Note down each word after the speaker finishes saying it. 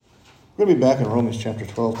We're going to be back in Romans chapter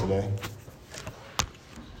 12 today.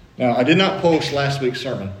 Now, I did not post last week's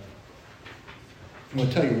sermon. I'm going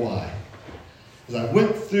to tell you why. As I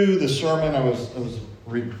went through the sermon, I was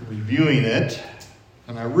reviewing it,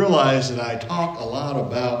 and I realized that I talked a lot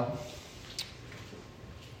about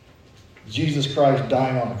Jesus Christ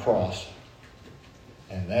dying on the cross.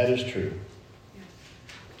 And that is true.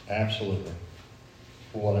 Absolutely.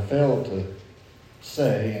 But what I failed to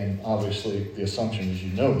say, and obviously the assumption is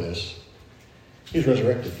you know this, he's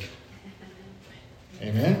resurrected.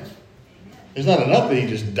 Amen? It's not enough that he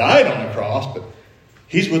just died on the cross, but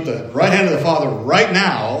he's with the right hand of the Father right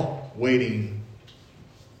now, waiting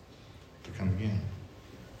to come again.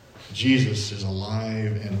 Jesus is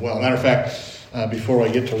alive and well. Matter of fact, before I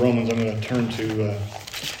get to Romans, I'm going to turn to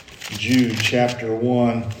Jude chapter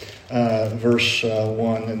 1, verse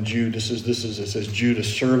 1. And Jude, it says, Jude, a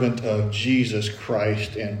servant of Jesus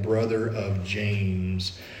Christ and brother of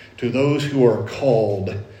James, to those who are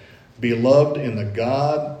called, beloved in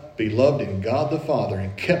God the Father,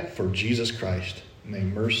 and kept for Jesus Christ. May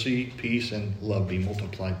mercy, peace, and love be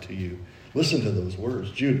multiplied to you. Listen to those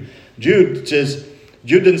words. Jude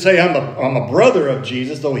didn't say, I'm a brother of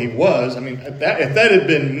Jesus, though he was. I mean, if that had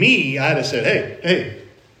been me, I'd have said, hey,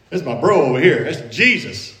 this is my bro over here. That's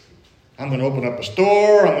Jesus. I'm going to open up a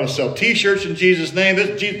store. I'm going to sell T-shirts in Jesus' name.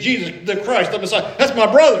 This Jesus, the Christ, the Messiah. That's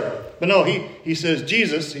my brother. But no, he says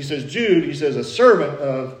Jesus. He says Jude. He says a servant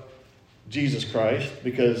of Jesus Christ,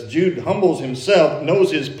 because Jude humbles himself,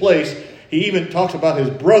 knows his place. He even talks about his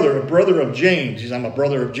brother, a brother of James. He says, I'm a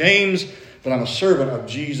brother of James, but I'm a servant of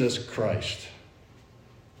Jesus Christ.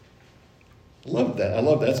 I love that.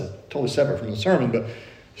 It's totally separate from the sermon, but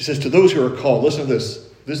he says, to those who are called, listen to this.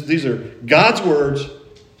 These are God's words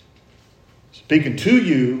speaking to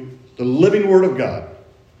you, the living Word of God.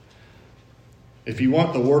 If you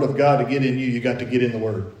want the Word of God to get in you, you got to get in the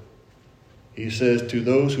Word. He says, to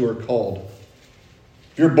those who are called.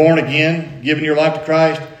 If you're born again, given your life to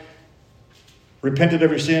Christ, repented of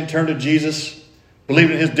your sin, turned to Jesus,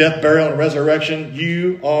 believed in his death, burial, and resurrection,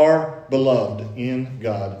 you are beloved in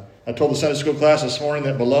God. I told the Sunday school class this morning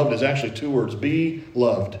that beloved is actually two words. Be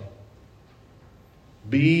loved.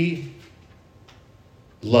 Be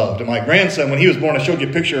loved. And my grandson, when he was born, I showed you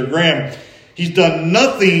a picture of Graham. He's done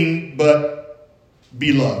nothing but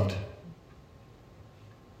be loved.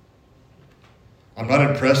 I'm not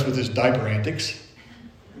impressed with his diaper antics.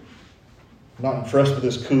 I'm not impressed with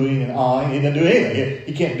his cooing and awing. He doesn't do anything.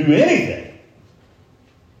 He can't do anything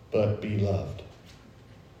but be loved.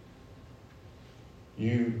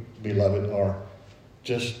 You, beloved, are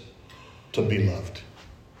just to be loved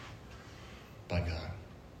by God.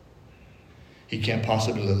 He can't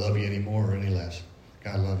possibly love you any more or any less.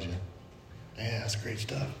 God loves you. Yeah, that's great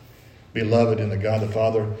stuff. Beloved in the God the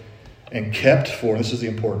Father, and kept for, this is the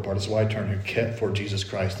important part, this is why I turn here, kept for Jesus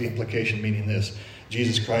Christ. The implication meaning this: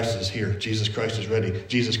 Jesus Christ is here. Jesus Christ is ready.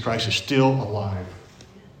 Jesus Christ is still alive.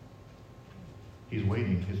 He's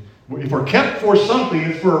waiting. If we're kept for something,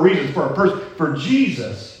 it's for a reason, for a person. For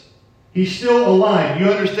Jesus, he's still alive. You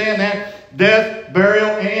understand that? Death, burial,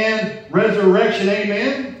 and resurrection.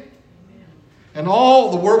 Amen? And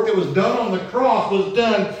all the work that was done on the cross was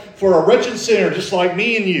done for a wretched sinner just like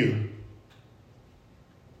me and you.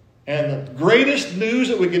 And the greatest news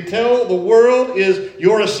that we could tell the world is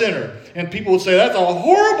you're a sinner. And people would say, that's a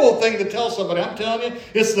horrible thing to tell somebody. I'm telling you,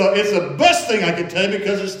 it's the best thing I could tell you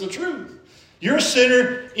because it's the truth. You're a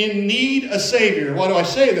sinner in need of a Savior. Why do I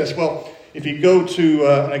say this? Well, if you go to,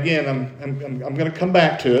 and again, I'm going to come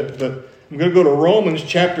back to it, but I'm going to go to Romans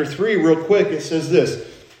chapter 3 real quick. It says this.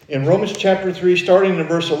 In Romans chapter 3, starting in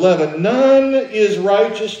verse 11, none is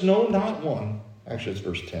righteous, no, not one. Actually, it's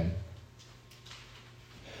verse 10.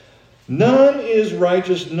 None is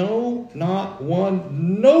righteous, no, not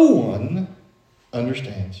one. No one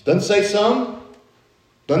understands. Doesn't say some.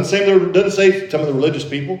 Doesn't say some of the religious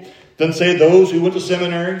people. Doesn't say those who went to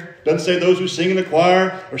seminary. Doesn't say those who sing in the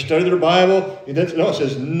choir or study their Bible. It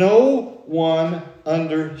says no one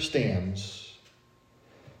understands.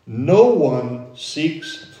 No one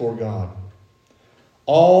seeks for God.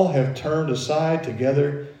 All have turned aside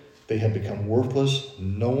together. They have become worthless.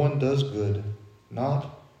 No one does good.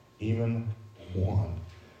 Not even one.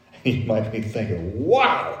 You might be thinking,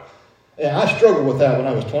 wow. Yeah, I struggled with that when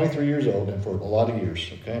I was 23 years old and for a lot of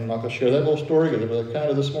years. Okay, I'm not going to share that little story because it was kind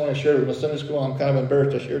of this morning I shared it in my Sunday school. I'm kind of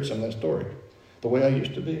embarrassed I shared some of that story. The way I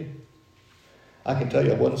used to be. I can tell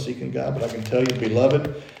you I wasn't seeking God, but I can tell you,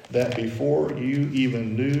 beloved, that before you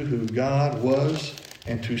even knew who God was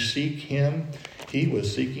and to seek him, he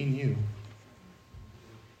was seeking you.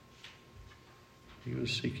 He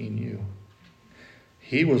was seeking you.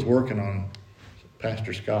 He was working on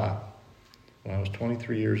Pastor Scott when I was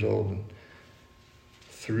 23 years old, and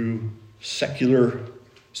through secular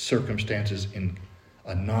circumstances in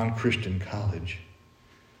a non-Christian college,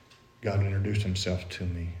 God introduced himself to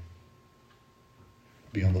me.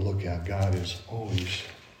 Be on the lookout. God is always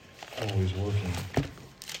working.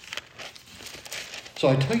 So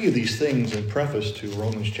I tell you these things in preface to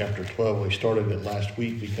Romans chapter 12. We started it last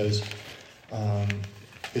week because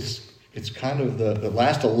it's kind of the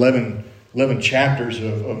last 11 chapters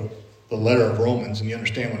of the letter of Romans. And you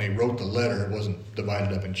understand when he wrote the letter, it wasn't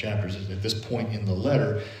divided up in chapters. At this point in the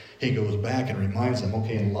letter, he goes back and reminds them,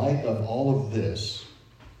 okay, in light of all of this,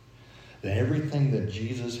 that everything that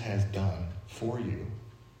Jesus has done for you,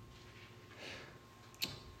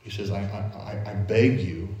 he says, I beg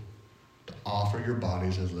you to offer your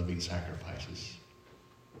bodies as living sacrifices,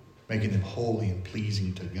 making them holy and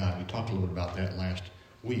pleasing to God. We talked a little bit about that last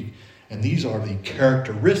week. And these are the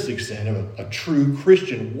characteristics then of a true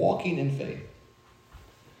Christian walking in faith.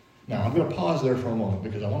 Now, I'm going to pause there for a moment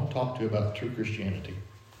because I want to talk to you about true Christianity.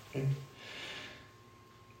 Okay?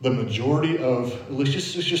 The majority of, let's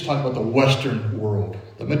just talk about the Western world.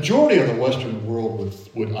 The majority of the Western world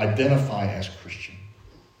would identify as Christian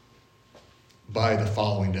by the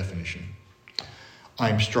following definition.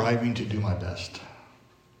 I'm striving to do my best.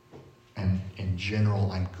 And in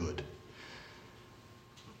general, I'm good.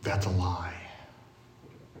 That's a lie.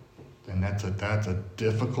 And that's a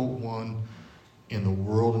difficult one in the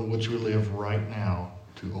world in which we live right now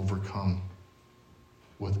to overcome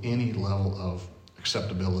with any level of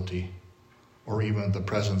acceptability or even the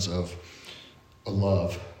presence of a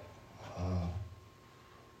love.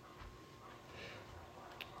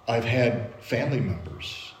 I've had family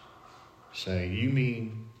members say, you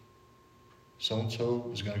mean so-and-so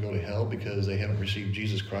is going to go to hell because they haven't received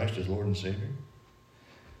Jesus Christ as Lord and Savior?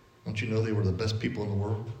 Don't you know they were the best people in the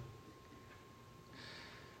world?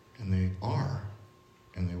 And they are,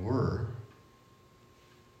 and they were.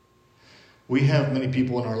 We have many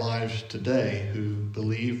people in our lives today who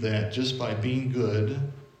believe that just by being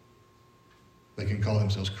good, they can call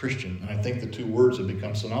themselves Christian. And I think the two words have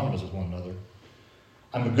become synonymous with one another.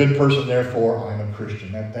 I'm a good person, therefore I'm a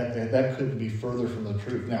Christian. That couldn't be further from the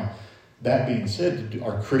truth. Now, that being said,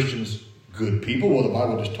 are Christians good people? Well, the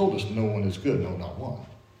Bible just told us no one is good, no, not one.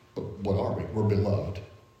 But what are we? We're beloved.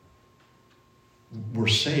 We're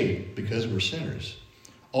saved because we're sinners.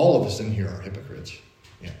 All of us in here are hypocrites.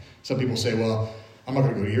 Yeah. Some people say, well, I'm not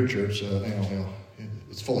going to go to your church.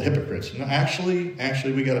 It's full of hypocrites. No, actually,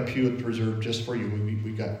 we got a pew reserved just for you.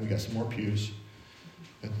 We got some more pews.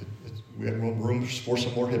 We have room for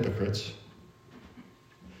some more hypocrites.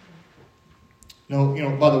 No,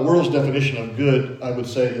 by the world's definition of good, I would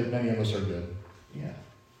say that many of us are good. Yeah.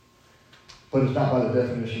 But it's not by the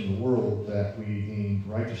definition of the world that we mean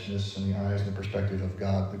righteousness in the eyes and the perspective of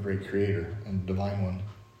God, the great creator and divine one.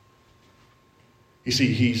 You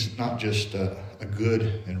see, he's not just a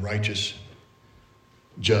good and righteous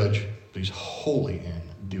judge, but he's holy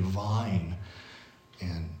and divine.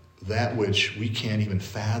 And that which we can't even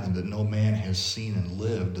fathom, that no man has seen and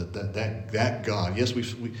lived, that God. Yes,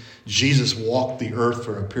 Jesus walked the earth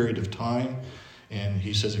for a period of time. And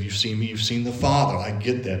he says, if you've seen me, you've seen the Father. I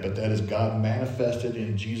get that, but that is God manifested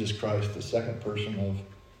in Jesus Christ, the second person of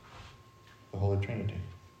the Holy Trinity.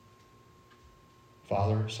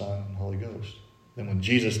 Father, Son, and Holy Ghost. Then when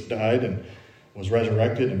Jesus died and was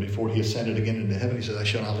resurrected, and before he ascended again into heaven, he said, I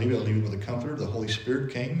shall not leave you, I'll leave you with a comforter. The Holy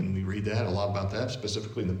Spirit came, and we read that, a lot about that,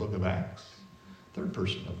 specifically in the book of Acts. Third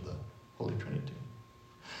person of the Holy Trinity.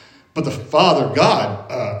 But the Father,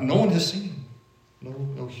 God, no one has seen.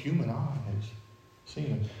 No human eye has seen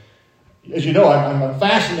him. As you know, I'm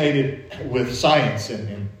fascinated with science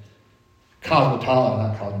and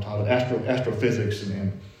astrophysics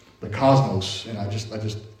and the cosmos, and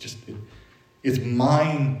it's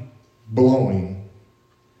mind-blowing,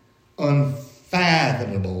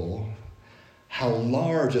 unfathomable how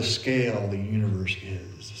large a scale the universe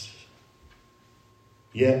is.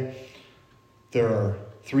 Yet, there are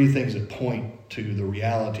three things that point to the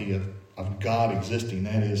reality of God existing.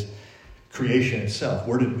 That is, creation itself.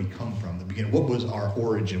 Where did we come from? The beginning. What was our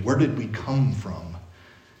origin? Where did we come from?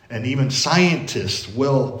 And even scientists,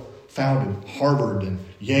 well-founded, Harvard and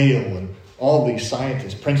Yale and all these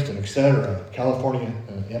scientists, Princeton, etc., California,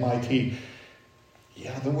 MIT,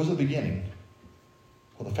 yeah, there was a beginning.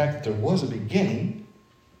 Well, the fact that there was a beginning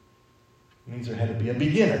means there had to be a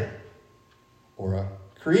beginner or a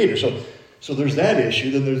creator. So there's that issue.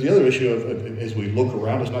 Then there's the other issue of as we look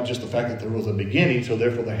around, it's not just the fact that there was a beginning, so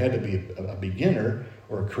therefore there had to be a beginner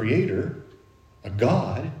or a creator, a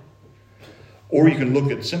God. Or you can look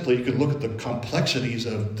at the complexities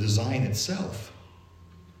of design itself.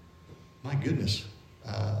 my goodness,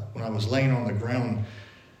 when I was laying on the ground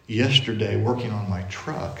yesterday working on my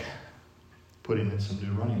truck, putting in some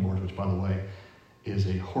new running boards, which, by the way, is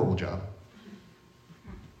a horrible job.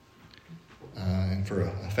 And for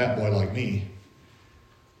a fat boy like me,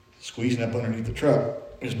 squeezing up underneath the truck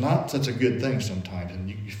is not such a good thing sometimes. And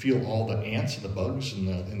you feel all the ants and the bugs in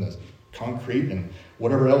the concrete and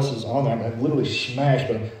whatever else is on there. I'm literally smashed,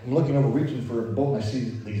 but I'm looking over, reaching for a bolt, and I see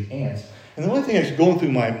these ants. And the only thing that's going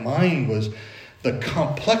through my mind was the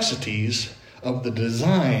complexities of the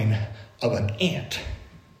design of an ant.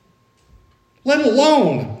 Let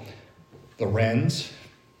alone the wrens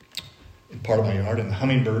in part of my yard and the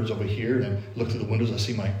hummingbirds over here. And I look through the windows, I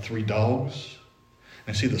see my 3 dogs.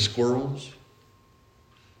 And I see the squirrels.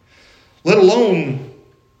 Let alone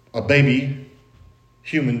a baby,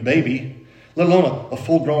 human baby. Let alone a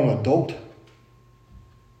full-grown adult.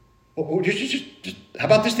 Or just how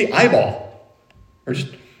about just the eyeball? Or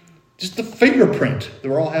just the fingerprint that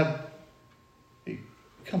we all have.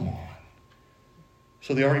 Come on.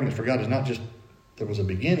 So the argument for God is not just there was a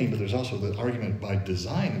beginning, but there's also the argument by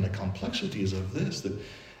design and the complexities of this. That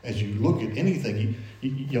as you look at anything,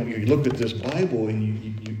 you look at this Bible and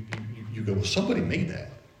you go, well, somebody made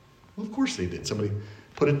that. Well, of course they did. Somebody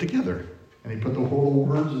put it together. And he put the whole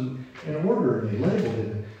words in order and he labeled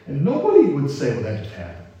it. And nobody would say, well, that just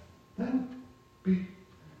happened. That would be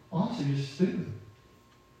honestly just stupid.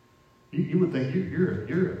 You would think you're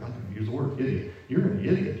I'm going to use the word idiot. You're an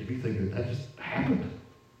idiot if you think that just happened.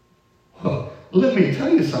 Well, let me tell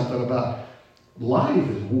you something about life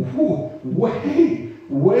is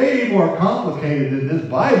way more complicated than this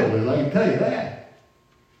Bible is. I can tell you that.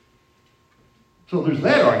 So there's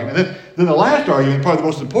that argument. Then the last argument, probably the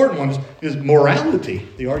most important one, is morality.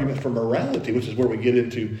 The argument for morality, which is where we get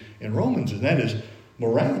into in Romans, and that is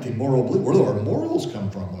morality, moral belief. Where do our morals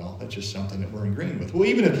come from? Well, that's just something that we're in agreement with. Well,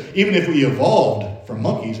 even if we evolved from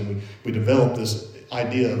monkeys and we developed this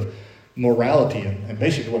idea of morality, and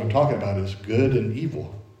basically what I'm talking about is good and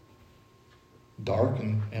evil, dark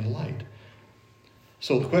and light.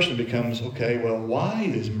 So the question becomes, okay, well, why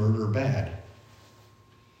is murder bad?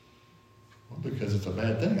 Well, because it's a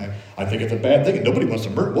bad thing. I think it's a bad thing, and nobody wants to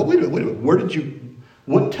murder. Well, wait a minute.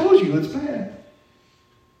 What tells you it's bad?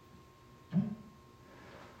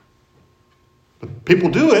 But people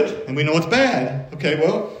do it, and we know it's bad. Okay,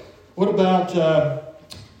 well, what about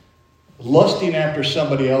lusting after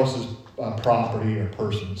somebody else's property or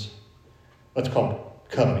persons? That's called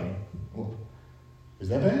coveting. Well, is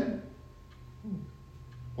that bad?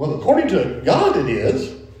 Well, according to God it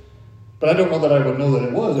is, but I don't know that I would know that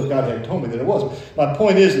it was if God had told me that it was. My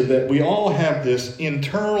point is that we all have this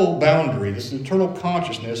internal boundary, this internal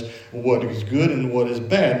consciousness of what is good and what is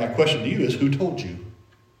bad. My question to you is, who told you?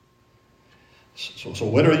 So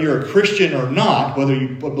whether you're a Christian or not, whether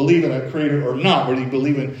you believe in a creator or not, whether you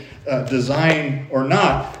believe in design or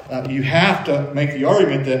not, you have to make the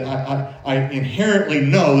argument that I inherently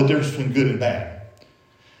know the difference between good and bad.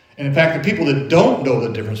 And in fact, the people that don't know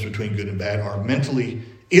the difference between good and bad are mentally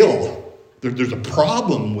ill. There's a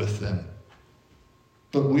problem with them.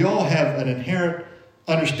 But we all have an inherent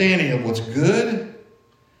understanding of what's good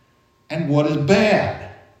and what is bad.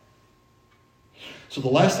 So the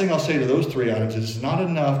last thing I'll say to those 3 items is it's not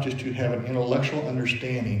enough just to have an intellectual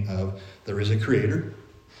understanding of there is a creator,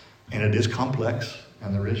 and it is complex,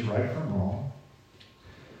 and there is right from wrong.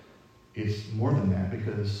 It's more than that,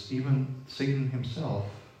 because even Satan himself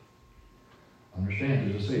understands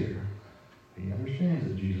there's a Savior. He understands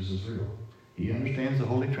that Jesus is real. He understands the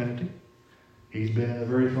Holy Trinity. He's been in the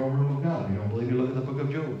very throne room of God. If you don't believe me, look at the book of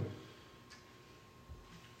Job.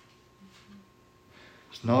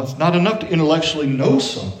 No, it's not enough to intellectually know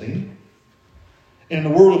something. In the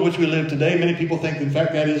world in which we live today, many people think, in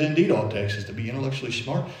fact, that is indeed all text, is to be intellectually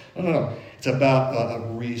smart. No. It's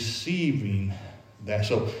about receiving that.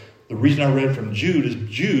 So the reason I read from Jude is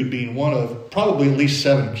Jude being one of probably at least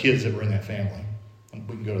 7 kids that were in that family. And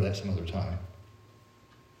we can go to that some other time.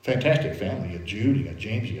 Fantastic family. You got Jude, you got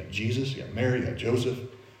James, you got Jesus, you got Mary, you got Joseph.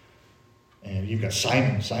 And you've got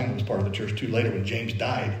Simon. Simon was part of the church too. Later when James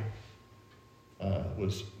died,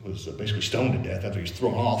 was basically stoned to death after he was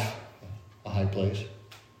thrown off a high place.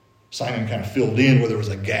 Simon kind of filled in where there was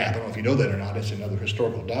a gap. I don't know if you know that or not. It's another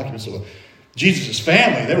historical document. So Jesus'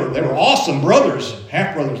 family, they were awesome brothers,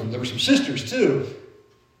 half-brothers, and there were some sisters too.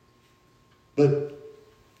 But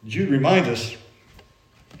Jude reminds us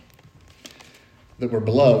that we're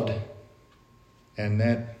beloved and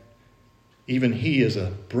that even he is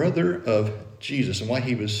a brother of Jesus. And why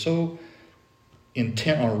he was so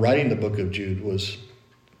intent on writing the book of Jude was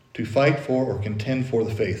to fight for or contend for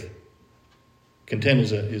the faith. Contend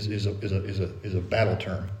is a battle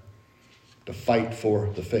term. to fight for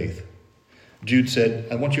the faith. Jude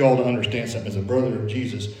said, I want you all to understand something. As a brother of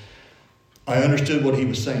Jesus, I understood what he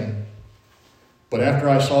was saying. But after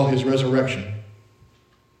I saw his resurrection,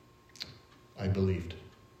 I believed.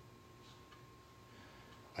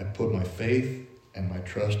 I put my faith and my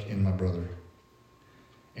trust in my brother.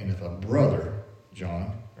 And if a brother,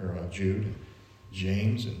 John, or Jude,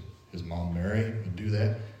 James, and his mom Mary would do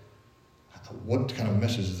that, what kind of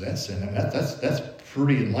message does that send? I mean, that's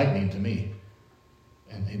pretty enlightening to me.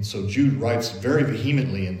 And so Jude writes very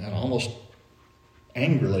vehemently and almost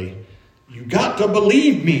angrily, you got to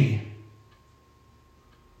believe me.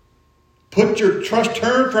 Put your trust,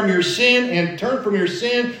 turn from your sin and turn from your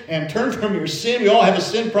sin and turn from your sin. We all have a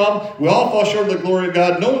sin problem. We all fall short of the glory of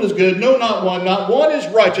God. No one is good. No, not one. Not one is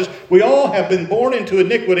righteous. We all have been born into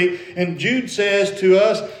iniquity. And Jude says to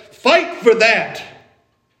us, fight for that.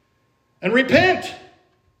 And repent.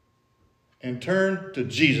 And turn to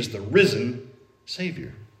Jesus, the risen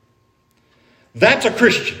Savior. That's a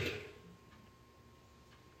Christian.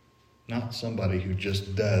 Not somebody who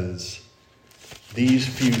just does these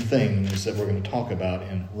few things that we're going to talk about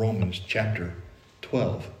in Romans chapter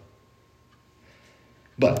 12.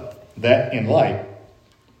 But that in light,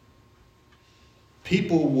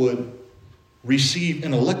 people would receive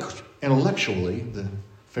intellectually the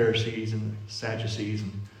Pharisees and the Sadducees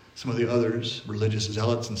and some of the others, religious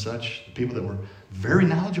zealots and such, the people that were very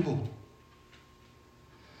knowledgeable,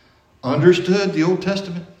 understood the Old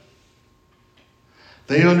Testament.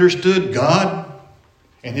 They understood God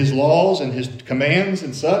and his laws and his commands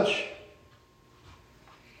and such.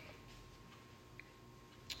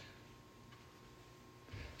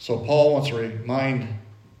 So Paul wants to remind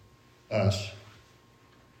us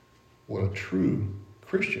what a true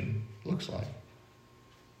Christian looks like.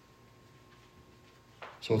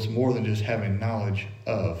 So it's more than just having knowledge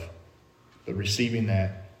of, but receiving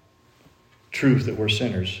that truth that we're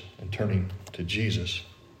sinners and turning to Jesus.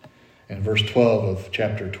 And verse 12 of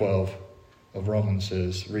chapter 12 of Romans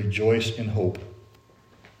says, rejoice in hope.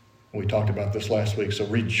 We talked about this last week. So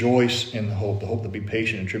rejoice in the hope to be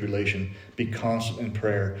patient in tribulation, be constant in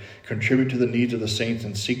prayer, contribute to the needs of the saints,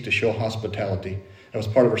 and seek to show hospitality. That was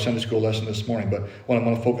part of our Sunday school lesson this morning, but what I'm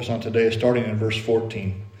going to focus on today is starting in verse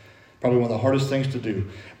 14. Probably one of the hardest things to do.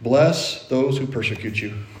 Bless those who persecute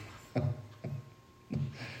you.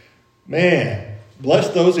 Man, bless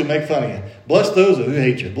those who make fun of you. Bless those who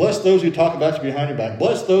hate you. Bless those who talk about you behind your back.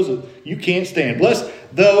 Bless those that you can't stand. Bless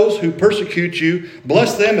those who persecute you.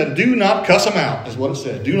 Bless them and do not cuss them out, is what it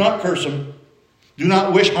said. Do not curse them. Do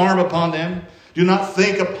not wish harm upon them. Do not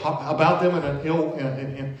think about them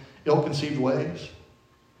in ill-conceived ways.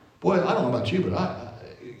 Boy, I don't know about you, but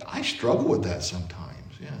I struggle with that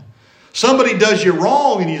sometimes. Yeah, somebody does you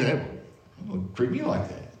wrong and you say, don't treat me like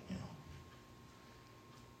that.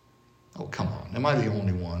 Oh, come on. Am I the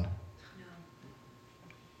only one?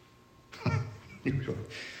 No.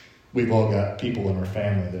 We've all got people in our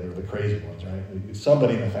family that are the crazy ones, right?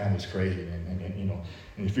 Somebody in the family is crazy. And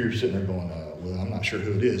if you're sitting there going, well, I'm not sure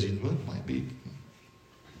who it is, well, it might be.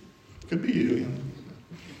 Could be you.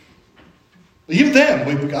 Even them,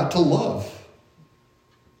 we've got to love.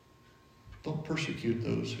 Don't persecute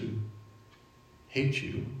those who hate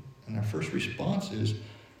you. And our first response is,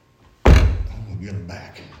 I'm going to get them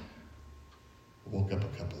back. Woke up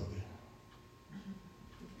a couple of you.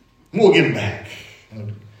 We'll get them back.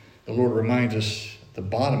 The Lord reminds us at the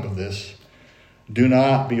bottom of this, do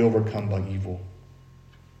not be overcome by evil,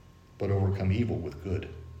 but overcome evil with good.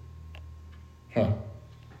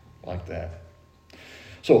 Like that.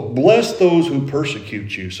 So, bless those who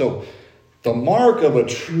persecute you. So, the mark of a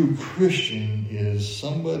true Christian is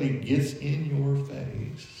somebody gets in your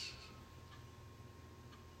face.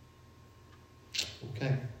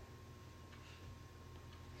 Okay.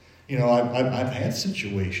 You know, I've had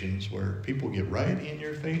situations where people get right in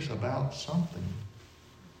your face about something,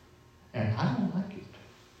 and I don't like it.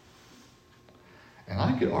 And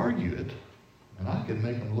I could argue it, and I could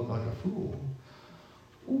make them look like a fool,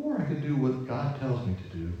 or I could do what God tells me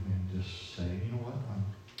to do and just say, you know what,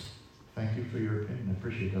 thank you for your opinion. I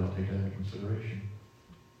appreciate that. I'll take that into consideration.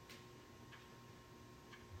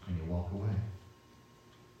 And you walk away.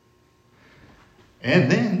 And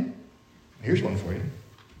then, here's one for you.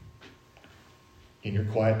 In your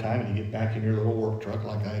quiet time, and you get back in your little work truck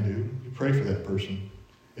like I do, you pray for that person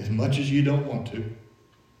as much as you don't want to.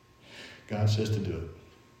 God says to do it.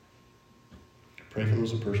 Pray for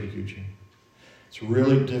those who persecute you. It's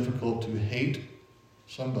really difficult to hate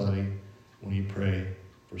somebody when you pray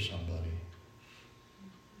for somebody.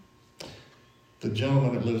 The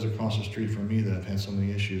gentleman that lives across the street from me that I've had so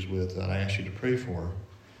many issues with that I asked you to pray for,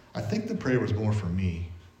 I think the prayer was more for me.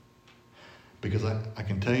 Because I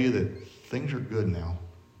can tell you that things are good now.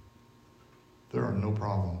 There are no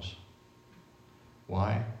problems.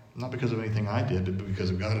 Why? Not because of anything I did, but because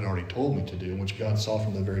of God had already told me to do, which God saw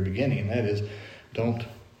from the very beginning, and that is, don't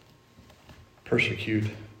persecute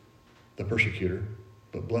the persecutor,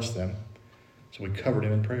 but bless them. So we covered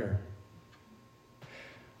him in prayer.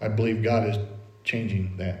 I believe God is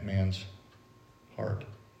changing that man's heart.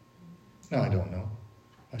 Now, I don't know.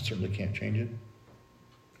 I certainly can't change it.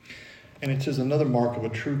 And it says another mark of a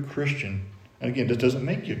true Christian. And again, this doesn't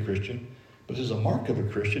make you a Christian, but this is a mark of a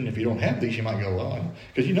Christian. If you don't have these, you might go, well,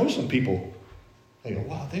 because you know some people, they go,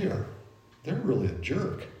 wow, they're really a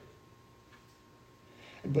jerk.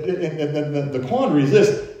 But the quandary is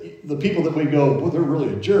this. The people that we go, well, they're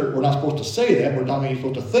really a jerk. We're not supposed to say that. We're not even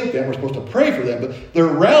supposed to think that. We're supposed to pray for them. But the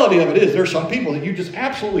reality of it is there are some people that you just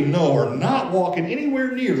absolutely know are not walking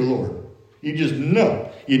anywhere near the Lord. You just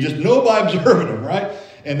know. You just know by observing them, right?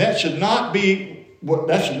 And that should not be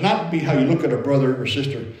how you look at a brother or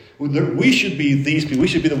sister. We should be these people. We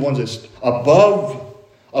should be the ones that's above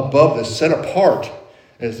this, set apart,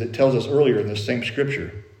 as it tells us earlier in this same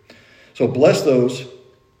scripture. So bless those.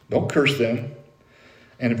 Don't curse them.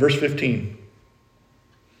 And in verse 15,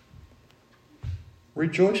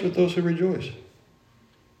 rejoice with those who rejoice.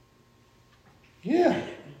 Yeah.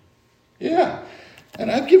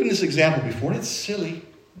 And I've given this example before, and it's silly.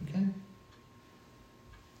 Okay?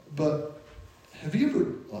 But have you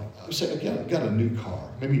ever, I've got a new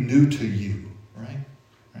car, maybe new to you, right?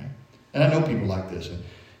 And I know people like this. And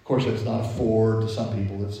of course, it's not a Ford to some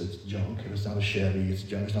people. It's junk. It's not a Chevy. It's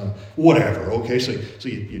junk. It's not a whatever. Okay, so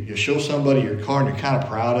you show somebody your car and you're kind of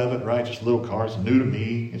proud of it, right? Just a little car. It's new to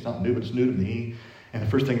me. It's not new, but it's new to me. And the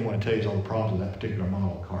first thing you want to tell you is all the problems that particular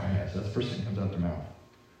model of car has. That's the first thing that comes out their mouth.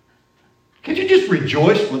 Can't you just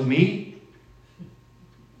rejoice with me?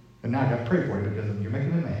 And now I got to pray for you because you're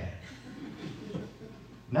making me mad.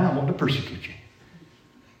 Now I want to persecute you.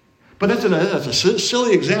 But that's a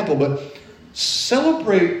silly example, but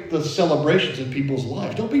celebrate the celebrations in people's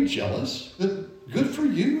lives. Don't be jealous. Good for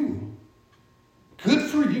you. Good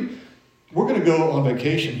for you. We're going to go on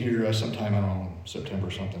vacation here sometime, I don't know, September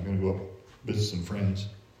or something. I'm going to go up visit some friends.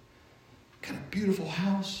 Got a beautiful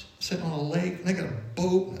house sitting on a lake. And they got a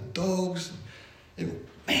boat and the dogs. They go,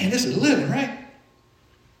 man, this is living, right?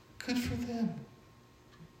 Good for them.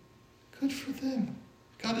 Good for them.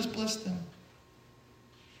 God has blessed them.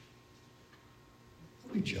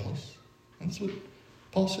 Don't be jealous. That's what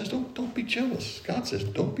Paul says. Don't be jealous. God says,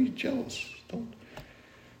 don't be jealous. Don't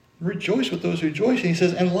rejoice with those who rejoice. And he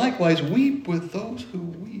says, and likewise weep with those who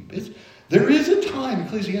weep. There is a time,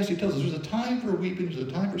 Ecclesiastes tells us, there's a time for weeping, there's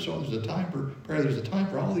a time for sorrow, there's a time for prayer, there's a time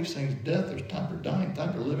for all these things, death, there's a time for dying,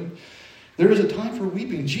 time for living. There is a time for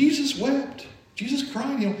weeping. Jesus wept. Jesus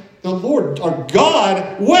cried. The Lord, our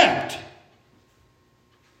God, wept.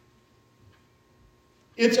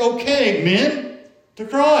 It's okay, men, to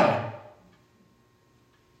cry.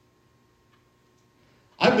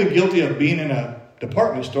 I've been guilty of being in a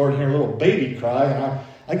department store and hearing a little baby cry, and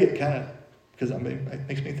I get kind of, because it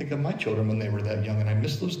makes me think of my children when they were that young, and I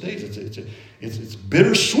miss those days. It's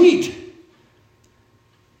bittersweet.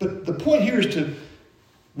 But the point here is to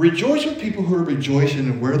rejoice with people who are rejoicing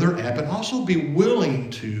and where they're at, but also be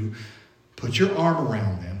willing to put your arm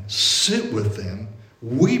around them, sit with them,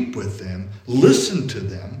 weep with them, listen to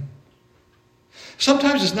them.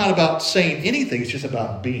 Sometimes it's not about saying anything, it's just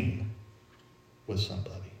about being with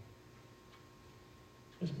somebody.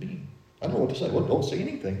 Just being. I don't know what to say. Well, don't say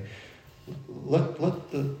anything. Let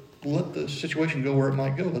the situation go where it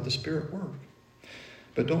might go. Let the Spirit work.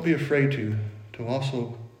 But don't be afraid to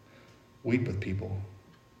also weep with people.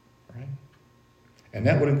 Right? And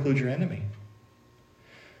that would include your enemy.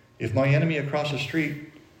 If my enemy across the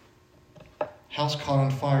street, house caught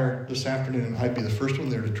on fire this afternoon, I'd be the first one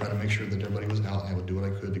there to try to make sure that everybody was out, and I would do what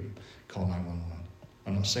I could to call 911.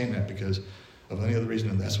 I'm not saying that because of any other reason,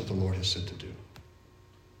 and that's what the Lord has said to do.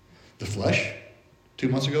 The flesh, 2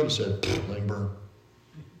 months ago, said, let him burn.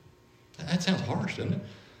 That sounds harsh, doesn't it?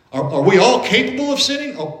 Are we all capable of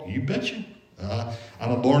sinning? Oh, you betcha.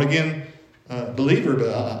 I'm a born-again believer,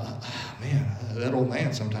 but man, that old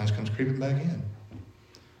man sometimes comes creeping back in.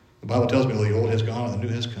 The Bible tells me the old has gone and the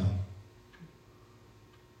new has come.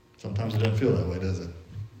 Sometimes it doesn't feel that way, does it?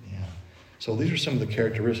 Yeah. So these are some of the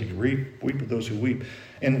characteristics. Weep with those who weep.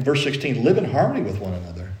 And in verse 16, live in harmony with one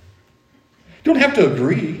another. You don't have to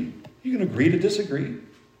agree. You can agree to disagree.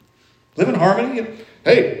 Live in harmony.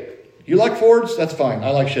 Hey, you like Fords? That's fine.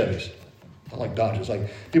 I like Chevys. I like Dodges.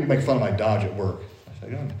 Like people make fun of my Dodge at work. I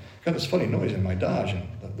say, got this funny noise in my Dodge. And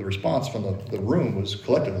the response from the room was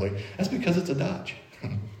collectively, that's because it's a Dodge.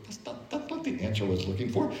 That's not not the answer I was looking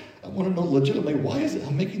for. I want to know legitimately, why is it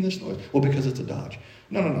I'm making this noise? Well, because it's a Dodge.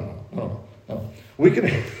 No. We can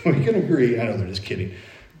agree, I know they're just kidding,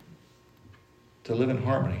 to live in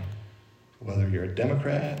harmony. Whether you're a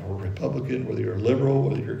Democrat or a Republican, whether you're a liberal,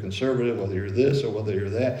 whether you're a conservative, whether you're this or whether you're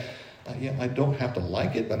that. I don't have to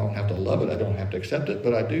like it. I don't have to love it. I don't have to accept it.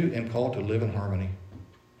 But I am called to live in harmony.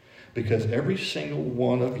 Because every single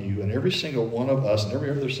one of you and every single one of us and every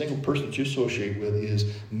other single person that you associate with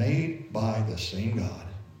is made by the same God.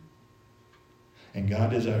 And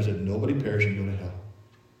God desires that nobody perish and go to hell.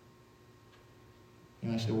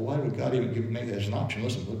 And I say, well, why would God even make that as an option?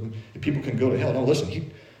 Listen, if people can go to hell. No,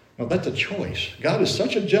 listen, that's a choice. God is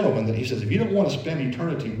such a gentleman that he says, if you don't want to spend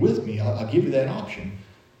eternity with me, I'll give you that option.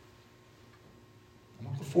 I'm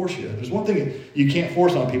not going to force you. There's one thing that you can't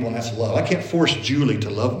force on people, and that's love. I can't force Julie to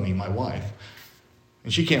love me, my wife.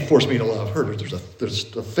 And she can't force me to love her. There's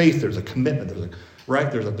a faith, there's a commitment,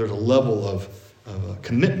 there's a level of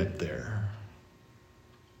commitment there.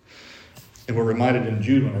 And we're reminded in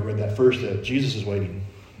Jude when I read that first that Jesus is waiting.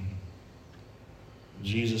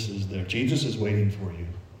 Jesus is there. Jesus is waiting for you.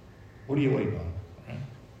 What are you waiting on? Right?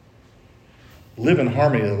 Live in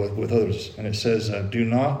harmony with others. And it says, do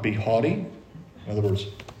not be haughty. In other words,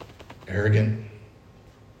 arrogant,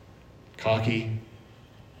 cocky.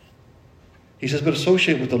 He says, but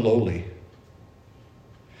associate with the lowly.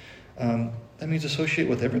 That means associate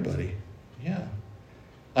with everybody. Yeah.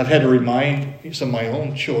 I've had to remind some of my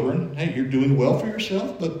own children, hey, you're doing well for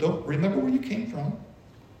yourself, but don't remember where you came from.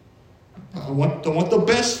 I want the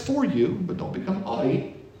best for you, but don't become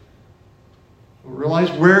haughty. Realize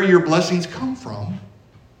where your blessings come from.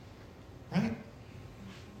 Right?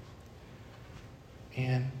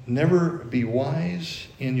 And never be wise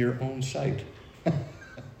in your own sight. Oh,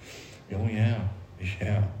 yeah.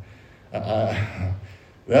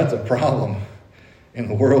 That's a problem in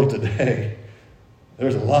the world today.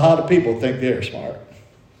 There's a lot of people think they're smart.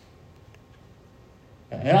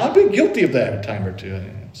 And I've been guilty of that a time or two.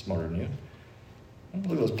 I'm smarter than you.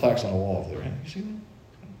 Look at those plaques on the wall over there. You see them?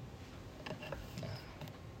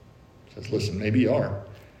 It says, listen, maybe you are,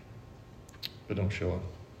 but don't show it.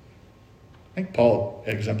 I think Paul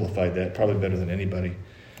exemplified that probably better than anybody.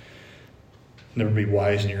 Never be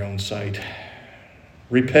wise in your own sight.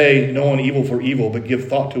 Repay no one evil for evil, but give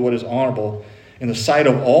thought to what is honorable in the sight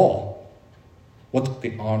of all. What's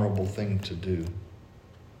the honorable thing to do?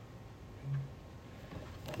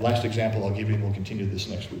 Last example I'll give you, and we'll continue this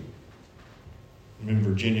next week. I'm in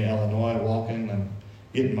Virginia, Illinois, walking. I'm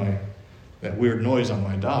getting that weird noise on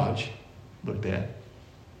my Dodge. Looked at.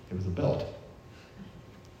 It was a belt.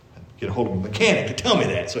 I'd get a hold of a mechanic to tell me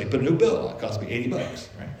that, so he put a new belt on. It cost me $80,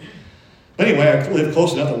 right? But anyway, I live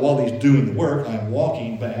close enough that while he's doing the work, I'm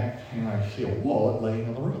walking back, and I see a wallet laying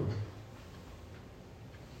on the road.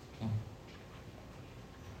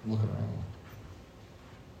 I'm looking around.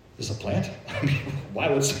 Is this a plant? I mean, why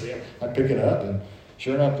would somebody? I pick it up, and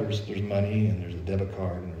sure enough, there's money, and there's a debit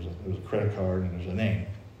card, and there's a credit card, and there's a name.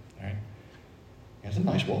 Right? It's a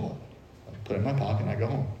nice wallet. I put it in my pocket, and I go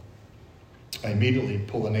home. I immediately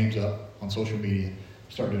pull the names up on social media,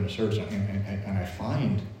 start doing a search, and I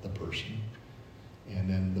find the person. And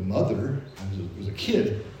then the mother, it was a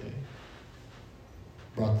kid,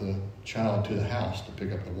 brought the child to the house to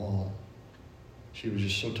pick up the wallet. She was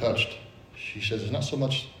just so touched. She says, it's not so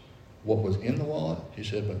much what was in the wallet. She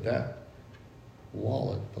said, but that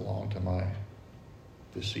wallet belonged to my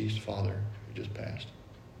deceased father who just passed.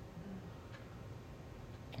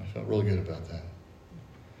 I felt really good about that.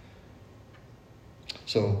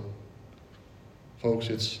 So, folks,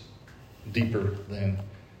 it's deeper than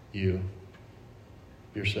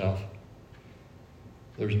yourself.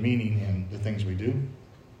 There's meaning in the things we do.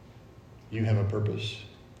 You have a purpose.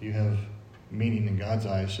 You have meaning in God's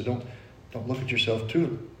eyes. So don't look at yourself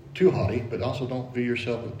too haughty, but also don't view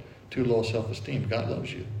yourself with too low self-esteem. God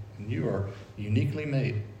loves you, and you are uniquely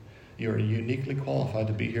made. You are uniquely qualified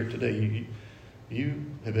to be here today. You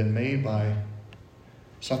have been made by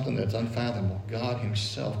something that's unfathomable. God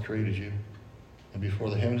himself created you, and before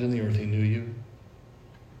the heavens and the earth, he knew you.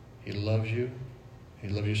 He loves you. He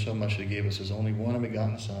loved you so much that he gave us his only one and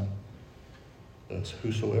begotten Son. That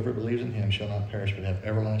whosoever believes in him shall not perish but have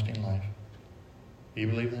everlasting life. Do you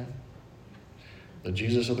believe that? The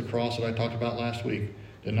Jesus of the cross that I talked about last week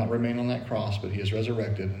did not remain on that cross, but he is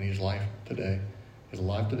resurrected and he's alive today. He's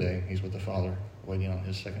alive today. He's with the Father, waiting on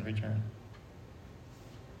his second return.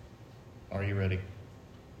 Are you ready?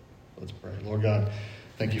 Let's pray. Lord God,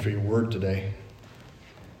 thank you for your word today.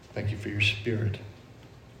 Thank you for your Spirit.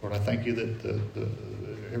 Lord, I thank you that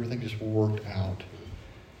everything just worked out.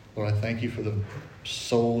 Lord, I thank you for the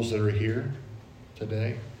souls that are here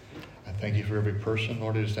today. I thank you for every person.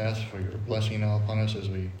 Lord, I just ask for your blessing now upon us as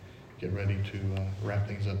we get ready to wrap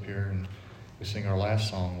things up here and we sing our last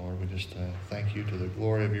song, Lord. We just thank you to the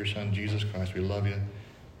glory of your Son, Jesus Christ. We love you.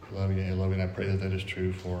 Love you. I love you. And I pray that that is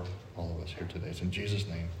true for all of us here today. It's in Jesus'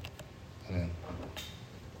 name. Amen.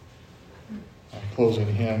 Our closing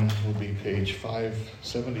hymn will be page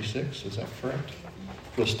 576. Is that correct?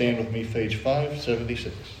 You'll stand with me, page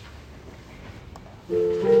 576.